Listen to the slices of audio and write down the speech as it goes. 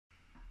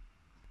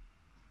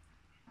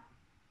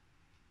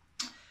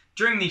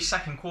During the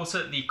second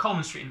quarter, the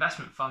Coleman Street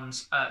investment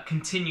funds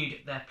continued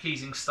their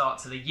pleasing start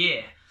to the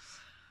year.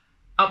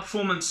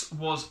 Outperformance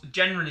was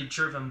generally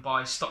driven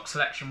by stock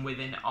selection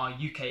within our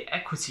UK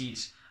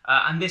equities,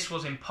 and this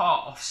was in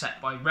part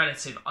offset by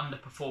relative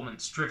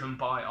underperformance driven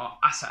by our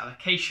asset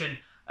allocation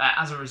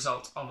as a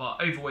result of our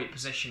overweight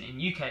position in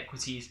UK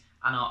equities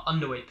and our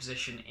underweight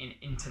position in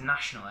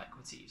international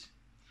equities.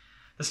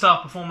 The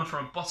star performer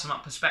from a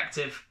bottom-up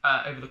perspective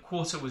over the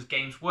quarter was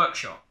Games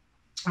Workshop.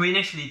 We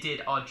initially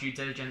did our due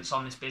diligence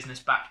on this business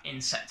back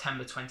in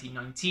September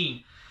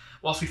 2019.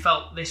 Whilst we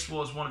felt this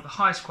was one of the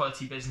highest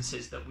quality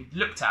businesses that we'd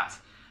looked at,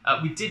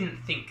 we didn't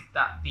think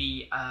that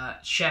the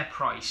share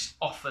price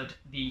offered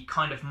the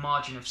kind of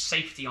margin of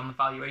safety on the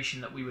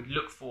valuation that we would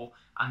look for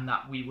and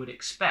that we would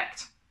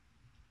expect.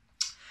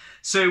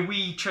 So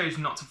we chose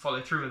not to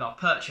follow through with our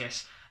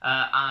purchase,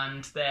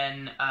 and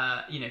then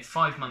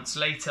 5 months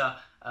later,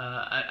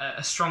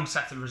 a strong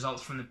set of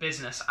results from the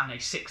business and a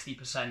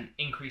 60%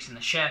 increase in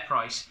the share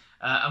price,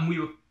 and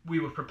we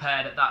were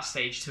prepared at that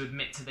stage to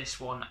admit to this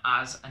one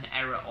as an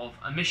error of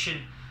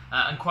omission,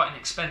 and quite an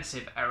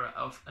expensive error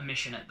of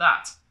omission at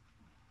that.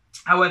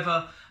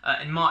 However,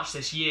 in March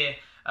this year,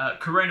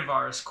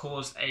 coronavirus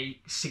caused a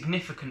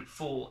significant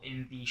fall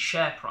in the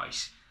share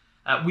price.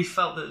 We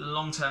felt that the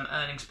long-term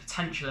earnings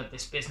potential of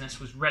this business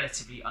was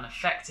relatively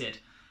unaffected,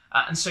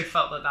 and so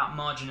felt that that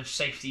margin of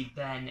safety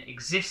then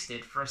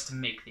existed for us to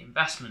make the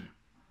investment.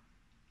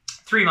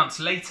 3 months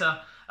later,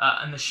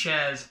 and the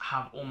shares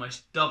have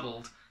almost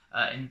doubled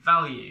in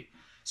value.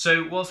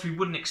 So whilst we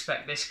wouldn't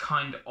expect this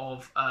kind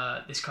of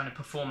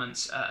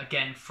performance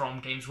again from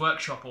Games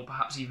Workshop, or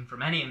perhaps even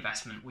from any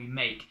investment we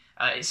make,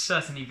 it's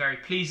certainly very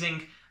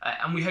pleasing,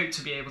 and we hope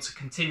to be able to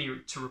continue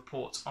to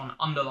report on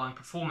underlying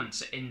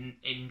performance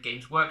in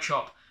Games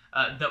Workshop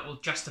that will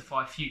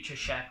justify future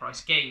share price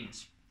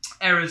gains.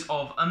 Errors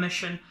of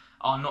omission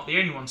are not the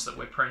only ones that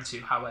we're prone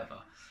to, however.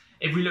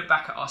 If we look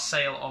back at our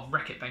sale of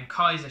Reckitt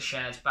Benckiser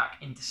shares back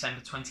in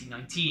December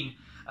 2019,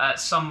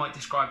 some might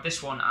describe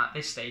this one at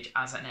this stage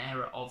as an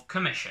error of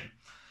commission.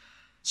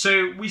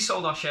 So we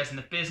sold our shares in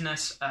the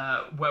business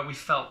where we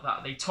felt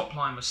that the top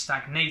line was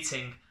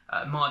stagnating,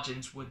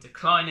 margins were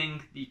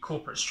declining, the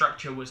corporate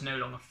structure was no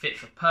longer fit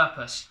for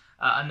purpose,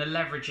 and the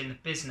leverage in the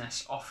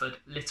business offered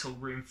little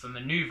room for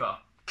manoeuvre.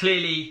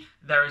 Clearly,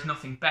 there is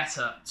nothing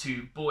better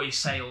to buoy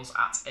sales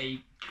at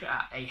a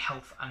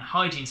health and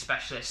hygiene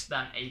specialist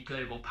than a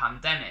global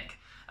pandemic,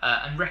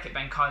 and Reckitt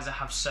Benckiser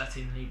have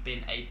certainly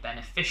been a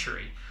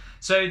beneficiary.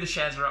 So the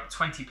shares are up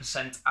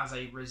 20% as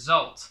a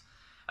result.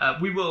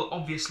 We will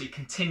obviously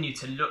continue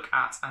to look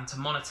at and to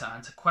monitor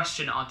and to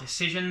question our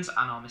decisions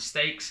and our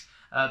mistakes,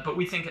 but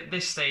we think at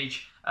this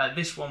stage,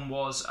 this one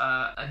was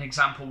an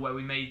example where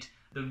we made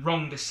the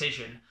wrong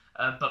decision,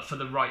 but for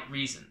the right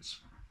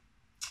reasons.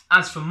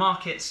 As for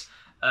markets,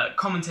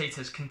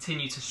 commentators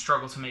continue to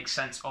struggle to make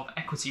sense of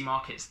equity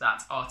markets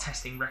that are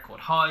testing record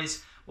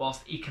highs,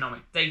 whilst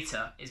economic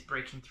data is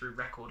breaking through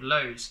record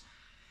lows.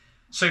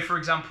 So, for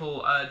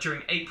example,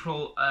 during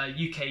April,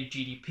 UK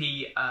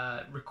GDP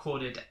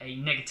recorded a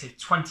negative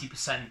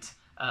 20%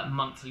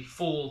 monthly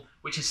fall,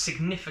 which is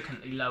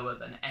significantly lower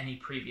than any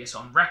previous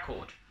on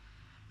record.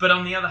 But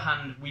on the other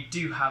hand, we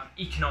do have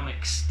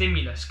economic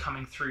stimulus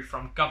coming through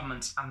from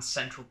governments and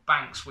central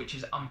banks, which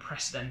is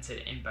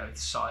unprecedented in both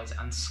size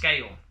and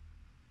scale.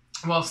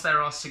 Whilst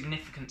there are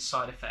significant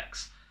side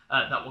effects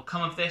that will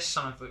come of this,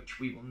 some of which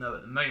we will know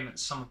at the moment,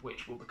 some of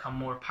which will become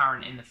more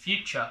apparent in the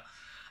future,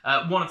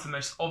 one of the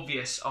most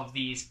obvious of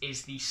these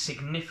is the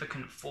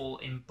significant fall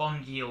in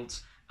bond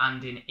yields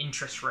and in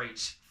interest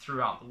rates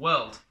throughout the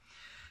world.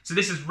 So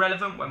this is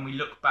relevant when we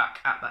look back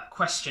at that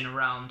question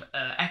around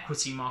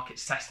equity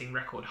markets testing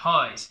record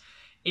highs.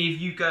 If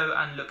you go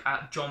and look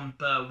at John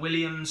Burr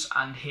Williams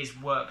and his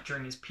work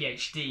during his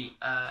PhD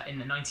in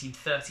the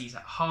 1930s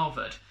at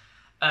Harvard,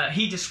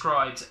 he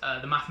described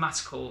the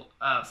mathematical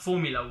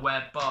formula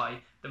whereby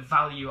the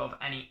value of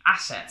any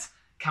asset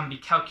can be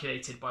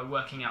calculated by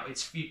working out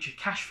its future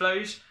cash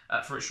flows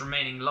for its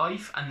remaining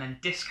life and then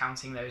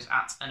discounting those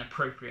at an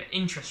appropriate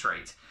interest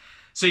rate.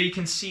 So you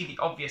can see the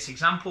obvious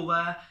example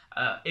there.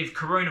 If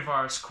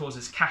coronavirus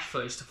causes cash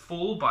flows to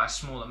fall by a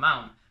small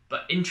amount,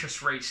 but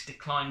interest rates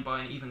decline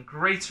by an even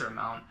greater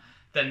amount,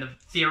 then the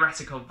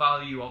theoretical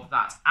value of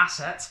that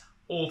asset,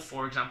 or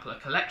for example a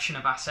collection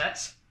of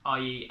assets,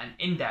 i.e. an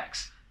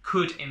index,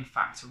 could in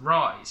fact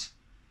rise.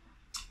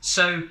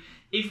 So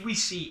if we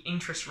see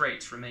interest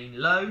rates remain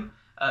low,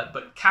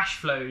 but cash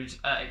flows,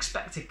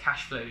 expected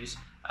cash flows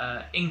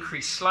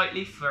increase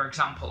slightly, for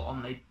example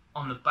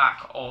on the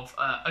back of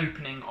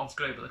opening of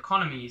global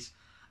economies,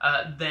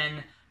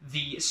 then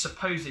the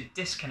supposed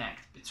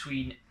disconnect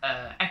between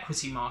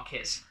equity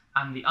markets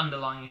and the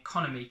underlying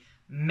economy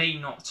may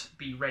not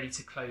be ready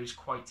to close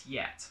quite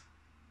yet.